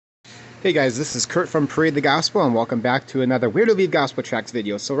Hey guys, this is Kurt from Parade the Gospel, and welcome back to another Where to Leave Gospel Tracts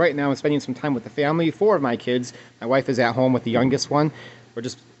video. So right now I'm spending some time with the family, 4 of my kids. My wife is at home with the youngest one. We're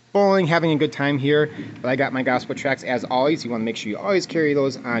just bowling, having a good time here, but I got my Gospel Tracts as always. You want to make sure you always carry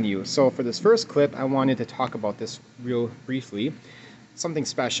those on you. So for this first clip, I wanted to talk about this real briefly. Something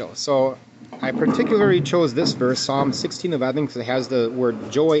special. So I particularly chose this verse, Psalm 16:11, because it has the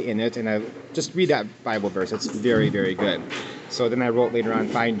word joy in it, and I just read that Bible verse. It's very, very good. So then I wrote later on,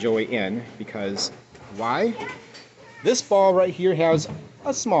 find joy in, because why? This ball right here has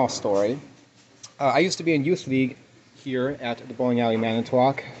a small story. I used to be in youth league here at the bowling alley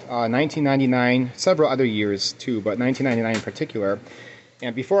Manitowoc, 1999, several other years too, but 1999 in particular.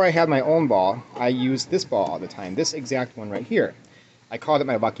 And before I had my own ball, I used this ball all the time, this exact one right here. I called it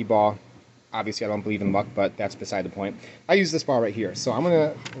my lucky ball. Obviously, I don't believe in luck, but that's beside the point. I use this ball right here. So I'm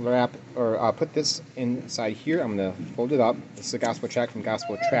going to wrap or put this inside here. I'm going to fold it up. This is a gospel tract from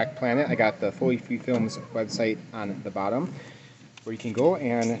Gospel Tract Planet. I got the Fully Free Films website on the bottom, where you can go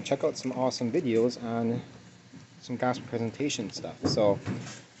and check out some awesome videos on some gospel presentation stuff. So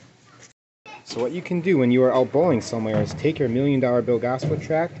what you can do when you are out bowling somewhere is take your $1 Million Bill gospel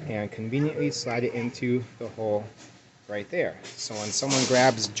tract and conveniently slide it into the hole right there. So when someone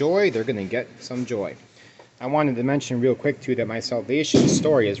grabs joy, they're going to get some joy. I wanted to mention real quick too that my salvation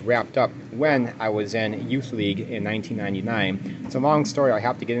story is wrapped up when I was in youth league in 1999. It's a long story, I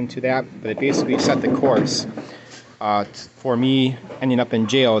have to get into that, but it basically set the course for me ending up in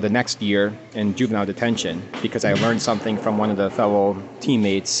jail the next year in juvenile detention because I learned something from one of the fellow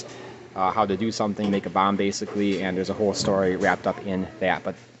teammates, how to do something, make a bomb basically, and there's a whole story wrapped up in that.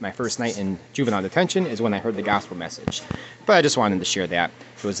 But my first night in juvenile detention is when I heard the gospel message. But I just wanted to share that.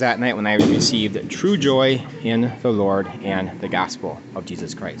 It was that night when I received true joy in the Lord and the gospel of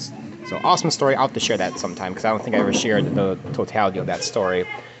Jesus Christ. So awesome story. I'll have to share that sometime because I don't think I ever shared the totality of that story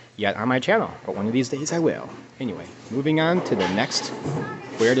yet on my channel. But one of these days I will. Anyway, moving on to the next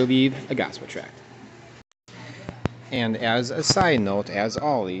Where to Leave a Gospel Tract. And as a side note, as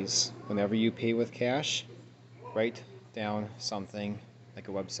always, whenever you pay with cash, write down something like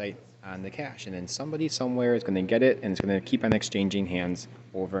a website on the cash, and then somebody somewhere is going to get it, and it's going to keep on exchanging hands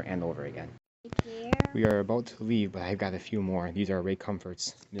over and over again. We are about to leave, but I've got a few more. These are Ray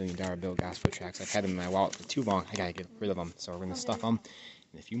Comfort's $1 Million Bill gospel tracts. I've had them in my wallet for too long. I gotta get rid of them, so we're going to stuff them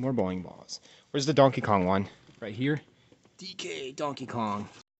in a few more bowling balls. Where's the Donkey Kong one? Right here. DK Donkey Kong.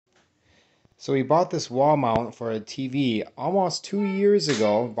 So we bought this wall mount for a TV almost 2 years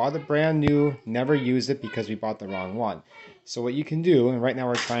ago. Bought it brand new, never used it because we bought the wrong one. So what you can do, and right now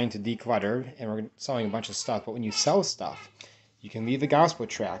we're trying to declutter and we're selling a bunch of stuff, but when you sell stuff, you can leave the gospel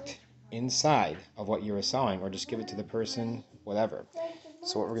tract inside of what you were selling or just give it to the person, whatever.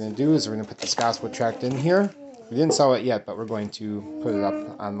 So what we're going to do is we're going to put this gospel tract in here. We didn't sell it yet, but we're going to put it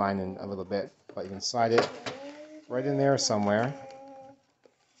up online in a little bit. But you can slide it right in there somewhere.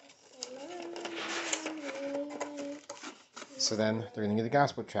 So then they're going to get the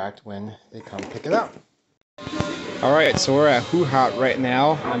gospel tract when they come pick it up. Alright, so we're at Hoo Hot right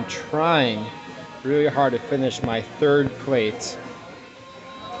now. I'm trying really hard to finish my 3rd plate.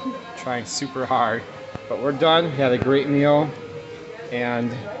 Trying super hard. But we're done. We had a great meal.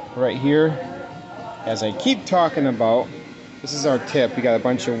 And right here, as I keep talking about, this is our tip. We got a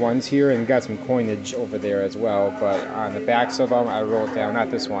bunch of ones here and we got some coinage over there as well. But on the backs of them, I wrote down, not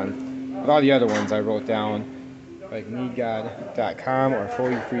this one, but all the other ones I wrote down, like needgod.com or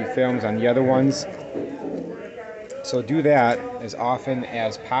Fully Free Films on the other ones. So do that as often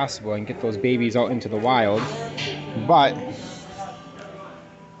as possible and get those babies out into the wild. But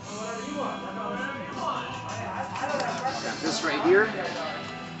got this right here,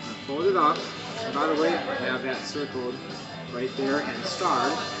 fold it up. And by the way, I have that circled right there and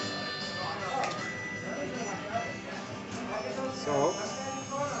starred. So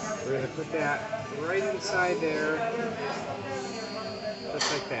we're going to put that right inside there,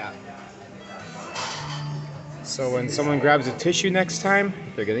 just like that. So when someone grabs a tissue next time,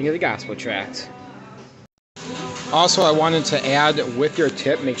 they're going to get a gospel tract. Also, I wanted to add with your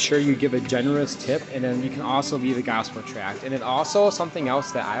tip, make sure you give a generous tip, and then you can also leave a gospel tract. And then also, something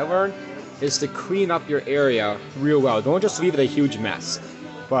else that I learned is to clean up your area real well. Don't just leave it a huge mess,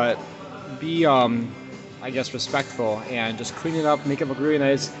 but be, I guess, respectful and just clean it up, make it look really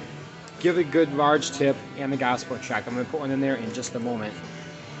nice. Give a good large tip and the gospel tract. I'm going to put one in there in just a moment.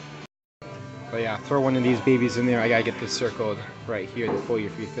 But yeah, throw one of these babies in there. I gotta get this circled right here, the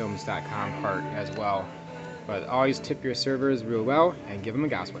FullyFreeFilms.com part as well. But always tip your servers real well and give them a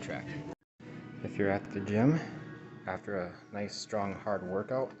gospel tract. If you're at the gym after a nice, strong, hard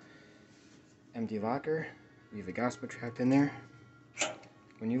workout, empty locker, leave a gospel tract in there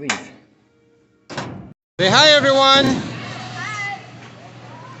when you leave. Say hi, everyone.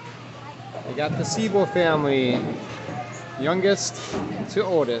 We got the Siebel family, youngest to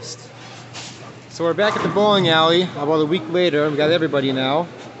oldest. So we're back at the bowling alley about a week later. We got everybody now.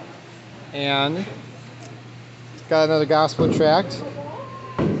 And got another gospel tract.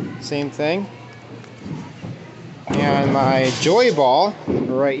 Same thing. And my joy ball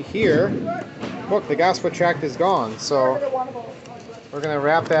right here. Look, the gospel tract is gone. So we're going to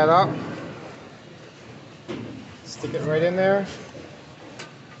wrap that up. Stick it right in there.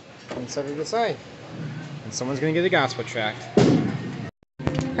 And set it aside. And someone's going to get a gospel tract.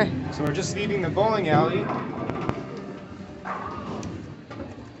 Okay, so we're just leaving the bowling alley.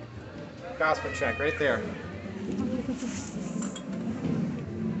 Gospel tract right there.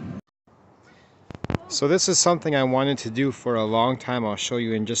 So this is something I wanted to do for a long time. I'll show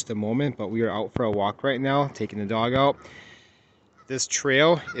you in just a moment, but we are out for a walk right now, taking the dog out. This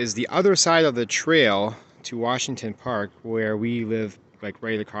trail is the other side of the trail to Washington Park, where we live like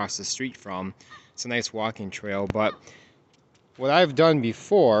right across the street from. It's a nice walking trail, but what I've done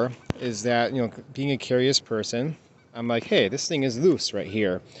before is that, you know, being a curious person, I'm like, hey, this thing is loose right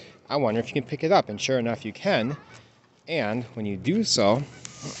here. I wonder if you can pick it up, and sure enough you can. And when you do so,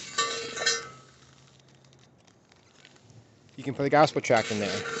 you can put a gospel tract in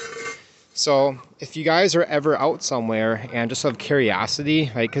there. So if you guys are ever out somewhere and just have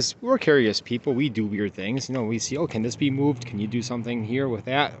curiosity, right, because we're curious people, we do weird things, you know, we see, oh, can this be moved? Can you do something here with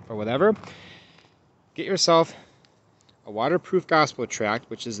that or whatever? Get yourself a waterproof gospel tract,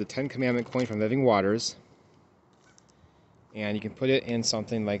 which is the 10 Commandment coin from Living Waters, and you can put it in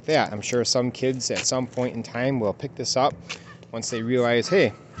something like that. I'm sure some kids at some point in time will pick this up once they realize,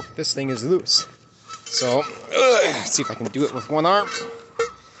 hey, this thing is loose. So, let's see if I can do it with one arm.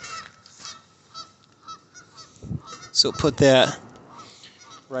 So put that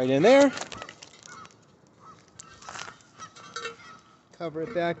right in there. Cover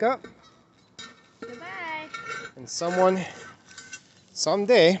it back up. Goodbye. And someone,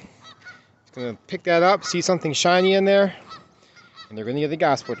 someday, is going to pick that up, see something shiny in there, and they're going to get the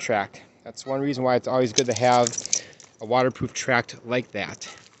gospel tract. That's one reason why it's always good to have a waterproof tract like that.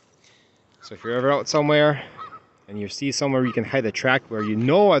 So if you're ever out somewhere and you see somewhere you can hide a tract where you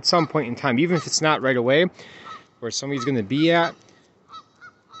know at some point in time, even if it's not right away, where somebody's going to be at,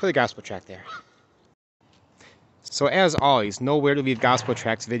 put a gospel tract there. So as always, no Where to Leave Gospel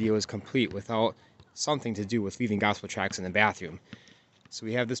Tracts video is complete without something to do with leaving gospel tracts in the bathroom. So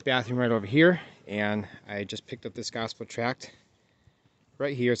we have this bathroom right over here, and I just picked up this gospel tract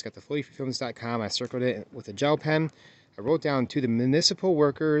right here. It's got the FloydFulfillments.com. I circled it with a gel pen. I wrote down to the municipal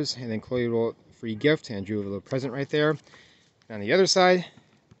workers, and then Chloe wrote free gift and drew a little present right there. And on the other side,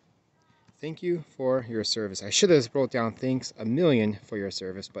 thank you for your service. I should have wrote down thanks a million for your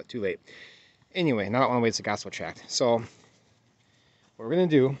service, but too late. Anyway, now I don't want to waste the gospel tract. So what we're going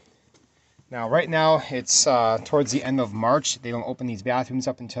to do, now right now it's towards the end of March. They don't open these bathrooms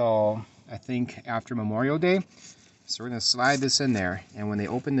up until, I think, after Memorial Day. So we're going to slide this in there, and when they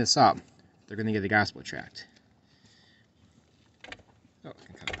open this up, they're going to get the gospel tract. Oh, I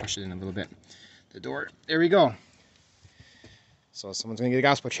can kind of push it in a little bit. The door, there we go. So someone's going to get a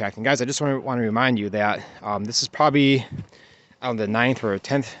gospel tract. And guys, I just want to remind you that this is probably on the 9th or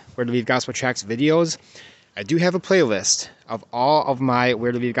 10th Where to Leave Gospel Tracts videos. I do have a playlist of all of my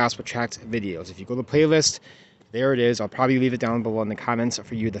Where to Leave Gospel Tracts videos. If you go to the playlist, there it is. I'll probably leave it down below in the comments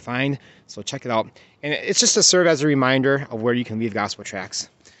for you to find. So check it out. And it's just to serve as a reminder of where you can leave gospel tracts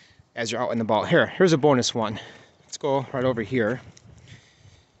as you're out and about. Here's a bonus one. Let's go right over here.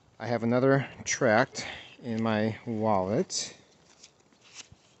 I have another tract in my wallet.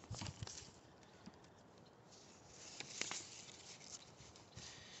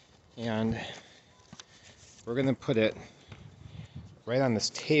 And we're going to put it right on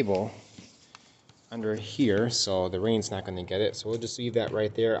this table under here, so the rain's not going to get it. So we'll just leave that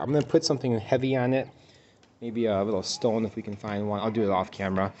right there. I'm going to put something heavy on it, maybe a little stone if we can find one. I'll do it off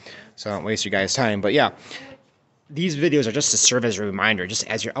camera so I don't waste your guys' time. But yeah, these videos are just to serve as a reminder. Just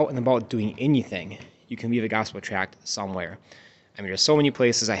as you're out and about doing anything, you can leave a gospel tract somewhere. I mean, there's so many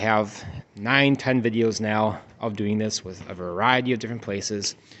places. I have 9, 10 videos now of doing this with a variety of different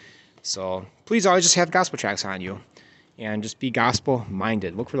places. So please always just have gospel tracts on you and just be gospel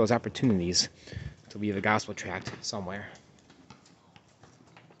minded. Look for those opportunities to leave a gospel tract somewhere.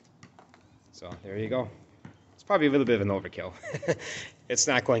 So there you go. It's probably a little bit of an overkill. It's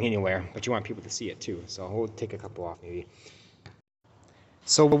not going anywhere, but you want people to see it too. So we'll take a couple off maybe.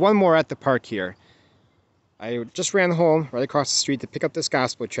 So one more at the park here. I just ran home right across the street to pick up this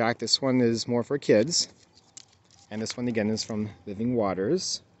gospel tract. This one is more for kids. And this one again is from Living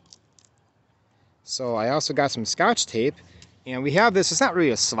Waters. So I also got some Scotch tape, and we have this, it's not really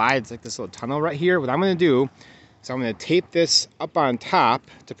a slide, it's like this little tunnel right here. What I'm gonna do is I'm gonna tape this up on top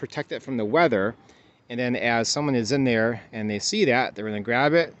to protect it from the weather, and then as someone is in there and they see that, they're gonna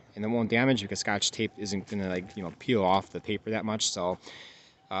grab it and it won't damage because Scotch tape isn't gonna, like, you know, peel off the paper that much. So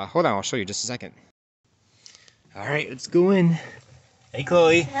hold on, I'll show you just a second. All right, let's go in. Hey,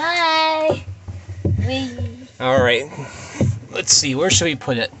 Chloe. Hi. All right, let's see, where should we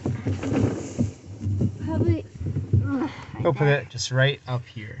put it? Probably. We'll put it just right up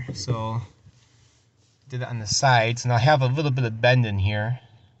here. So did it on the sides, and I'll have a little bit of bend in here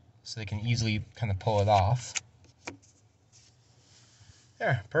so they can easily kind of pull it off.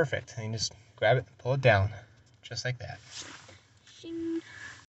 There, perfect. And you just grab it and pull it down, just like that.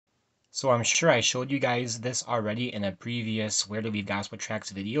 So I'm sure I showed you guys this already in a previous Where to Leave Gospel Tracts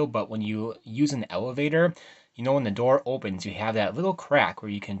video, but when you use an elevator, you know when the door opens, you have that little crack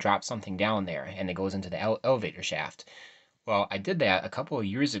where you can drop something down there and it goes into the elevator shaft. Well, I did that a couple of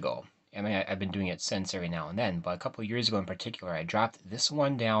years ago. I mean, I've been doing it since every now and then, but a couple of years ago in particular, I dropped this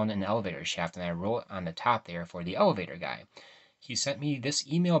one down in the elevator shaft and I wrote on the top there for the elevator guy. He sent me this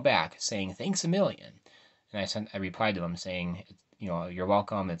email back saying, "Thanks a million." And I replied to him saying, you know, "You're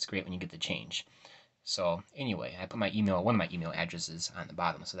welcome. It's great when you get the change." So anyway, I put my email, one of my email addresses on the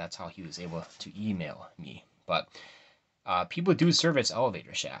bottom, so that's how he was able to email me. But people do service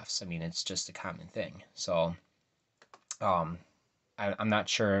elevator shafts. I mean, it's just a common thing. So I'm not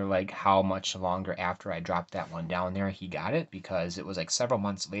sure like how much longer after I dropped that one down there he got it, because it was like several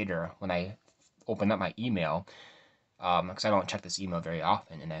months later when I opened up my email, because I don't check this email very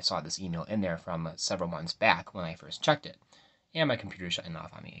often, and I saw this email in there from several months back when I first checked it. And my computer's shutting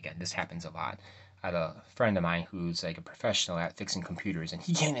off on me again. This happens a lot. I had a friend of mine who's like a professional at fixing computers, and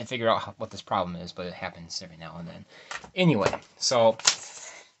he can't even figure out what this problem is, but it happens every now and then. Anyway, so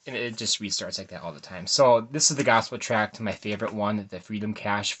and it just restarts like that all the time. So this is the gospel tract, my favorite one, the Freedom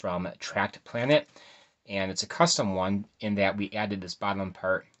Cache from Tract Planet. And it's a custom one in that we added this bottom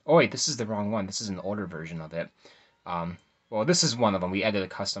part. Oh wait, this is the wrong one. This is an older version of it. Well, this is one of them. We added a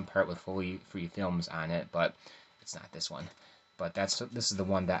custom part with fully free films on it, but it's not this one. But this is the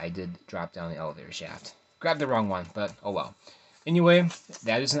one that I did drop down the elevator shaft. Grabbed the wrong one, but oh well. Anyway,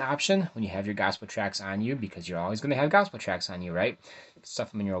 that is an option when you have your gospel tracts on you, because you're always going to have gospel tracts on you, right?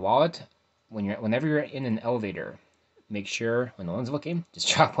 Stuff them in your wallet. Whenever you're in an elevator, make sure when no one's looking, just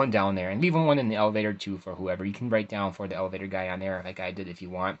drop one down there, and leave one in the elevator too for whoever. You can write down for the elevator guy on there like I did if you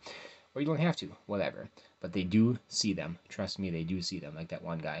want, or you don't have to, whatever. But they do see them. Trust me, they do see them, like that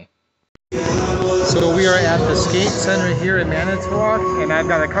one guy. So we are at the skate center here in Manitowoc, and I've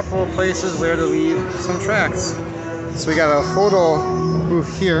got a couple of places where to leave some tracts. So we got a photo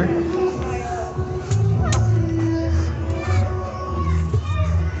booth here.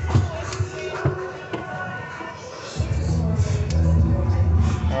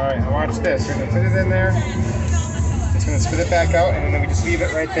 Alright, now watch this. We're going to put it in there. It's going to spit it back out, and then we just leave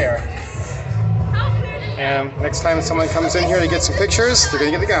it right there. And next time someone comes in here to get some pictures, they're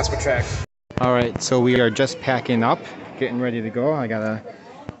going to get the gospel tract. Alright, so we are just packing up, getting ready to go. I got a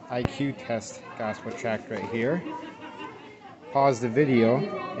IQ test gospel tract right here. Pause the video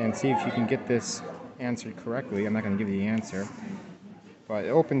and see if you can get this answered correctly. I'm not going to give you the answer. But it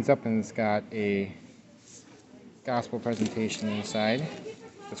opens up and it's got a gospel presentation inside.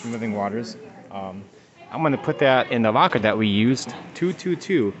 It's from Living Waters. I'm going to put that in the locker that we used.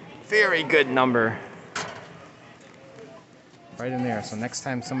 222. Very good number. Right in there. So next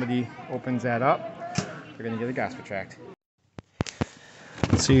time somebody opens that up, they're going to get a gospel tract.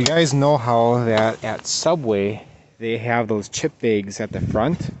 So you guys know how that at Subway they have those chip bags at the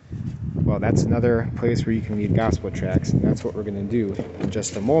front? Well, that's another place where you can leave gospel tracts, and that's what we're going to do in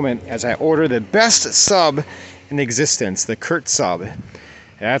just a moment as I order the best sub in existence, the Kurt sub.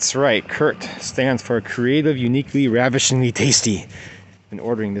 That's right, Kurt stands for Creative, Uniquely, Ravishingly Tasty. Been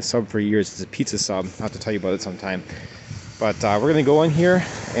ordering this sub for years. It's a pizza sub. I'll have to tell you about it sometime. But we're going to go in here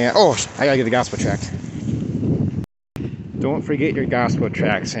and, oh, I got to get the gospel tract. Don't forget your gospel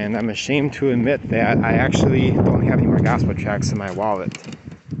tracts, and I'm ashamed to admit that I actually don't have any more gospel tracts in my wallet.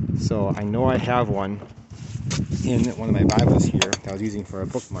 So I know I have one in one of my Bibles here that I was using for a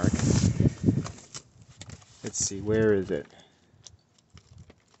bookmark. Let's see, where is it?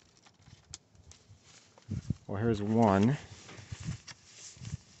 Well, here's one.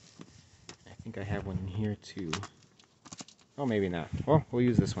 I think I have one in here too. Oh, maybe not. Well, we'll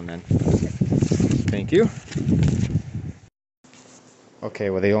use this one then. Thank you.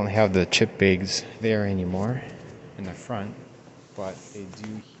 Okay, well, they don't have the chip bags there anymore in the front, but they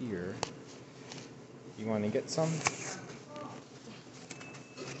do here. You want to get some?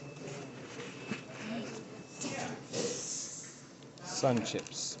 sun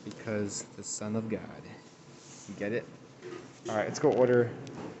chips because the Son of God. You get it? Alright, let's go order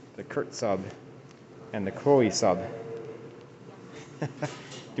the Kurt sub and the Chloe sub. Do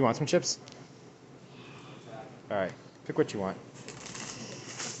you want some chips? Alright, pick what you want.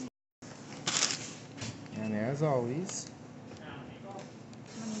 And as always...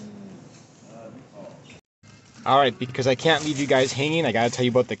 Alright, because I can't leave you guys hanging, I gotta tell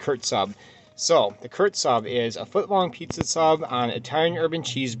you about the Kurt sub. So, the Kurt sub is a foot-long pizza sub on Italian urban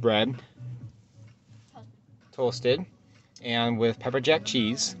cheese bread, toasted, and with pepper jack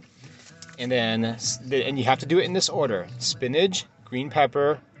cheese. And then you have to do it in this order: spinach, green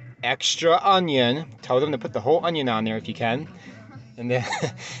pepper, extra onion. Tell them to put the whole onion on there if you can. And then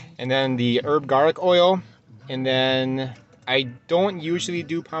and then the herb garlic oil. And then I don't usually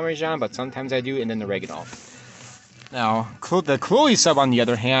do Parmesan, but sometimes I do, and then the oregano. Now, the Chloe sub, on the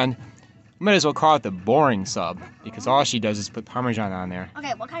other hand, might as well call it the boring sub, because all she does is put Parmesan on there.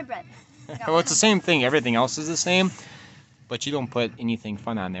 Okay, what kind of bread? Well, it's the same thing. Everything else is the same, but you don't put anything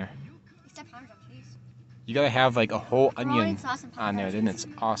fun on there. Except Parmesan cheese. You gotta have like a whole onion on there, then it's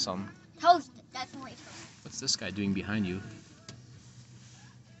awesome. Toast. That's more toast. What's this guy doing behind you?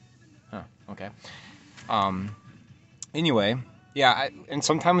 Huh, okay. Anyway, yeah, and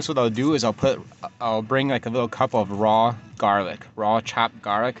sometimes what I'll do is I'll bring like a little cup of raw garlic, raw chopped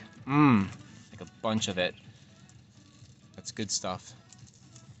garlic. Like a bunch of it. That's good stuff.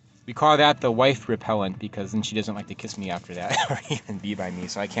 We call that the wife repellent, because then she doesn't like to kiss me after that or even be by me,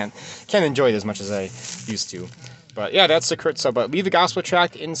 so I can't enjoy it as much as I used to. But yeah, that's the Kurt sub. But leave the gospel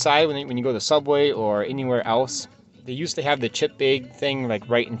tract inside when you go to Subway or anywhere else. They used to have the chip bag thing like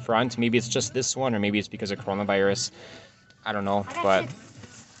right in front. Maybe it's just this one, or maybe it's because of coronavirus. I don't know, but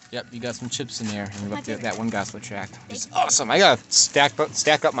yep, you got some chips in there, and we left that one gospel tract. It's awesome. I gotta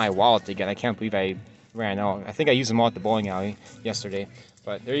stack up my wallet again. I can't believe I ran out. I think I used them all at the bowling alley yesterday.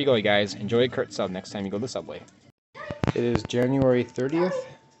 But there you go, you guys. Enjoy a Kurt sub next time you go to Subway. It is January 30th,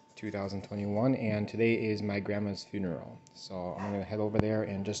 2021, and today is my grandma's funeral. So I'm gonna head over there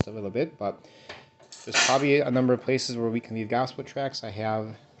in just a little bit, but there's probably a number of places where we can leave gospel tracts. I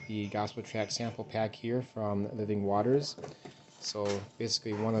have the gospel tract sample pack here from Living Waters. So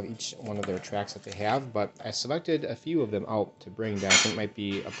basically one of each one of their tracts that they have, but I selected a few of them out to bring that I think might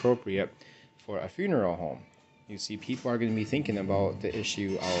be appropriate for a funeral home. You see, people are going to be thinking about the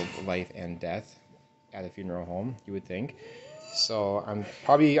issue of life and death at a funeral home, you would think. So I'm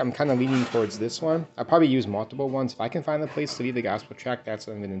kind of leaning towards this one. I'll probably use multiple ones. If I can find a place to leave the gospel tract, that's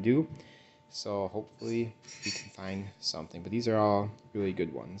what I'm going to do. So hopefully we can find something. But these are all really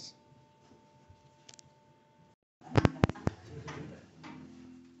good ones.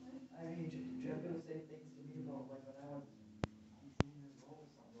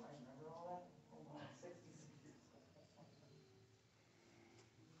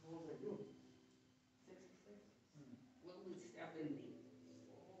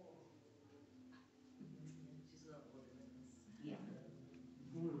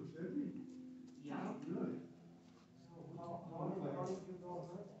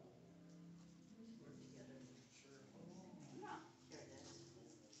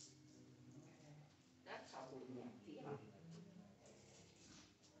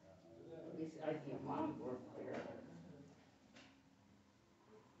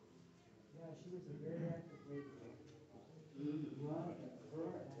 Yeah, she was a very active lady.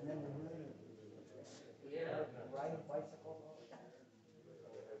 Yeah, riding bicycles all the time.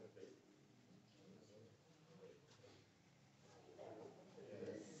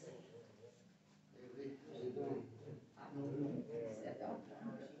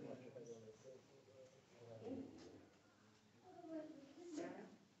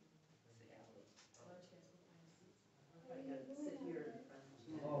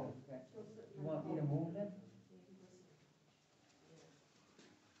 Oh, okay. You want me to move then?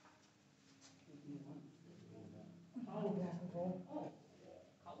 Oh, yeah, go.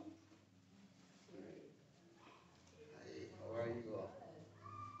 Hey, how are you all?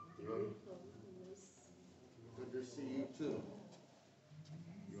 Good. Good to see you too.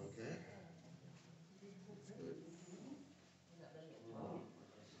 You okay? That's good.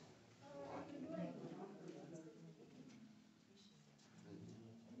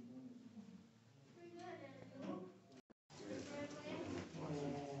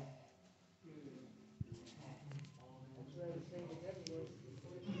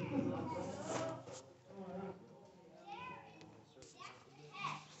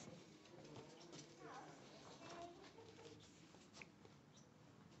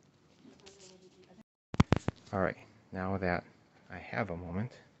 Alright, now that I have a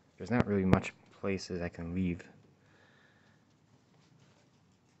moment, there's not really much places I can leave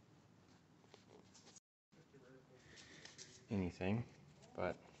anything,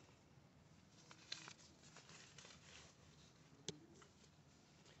 but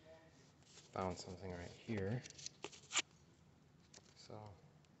found something right here. So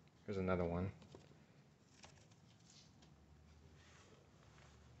here's another one.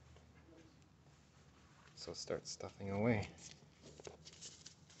 So start stuffing away.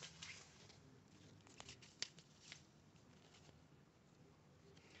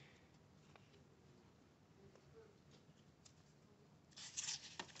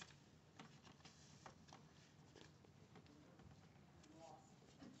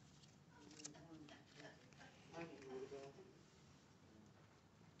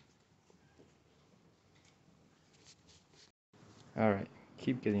 Alright,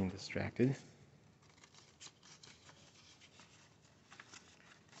 keep getting distracted.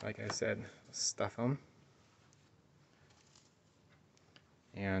 Like I said, stuff them.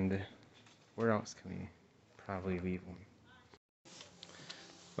 And where else can we probably leave them?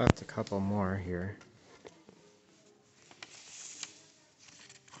 Left a couple more here.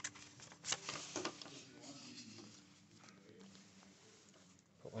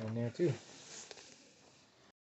 Put one in there too.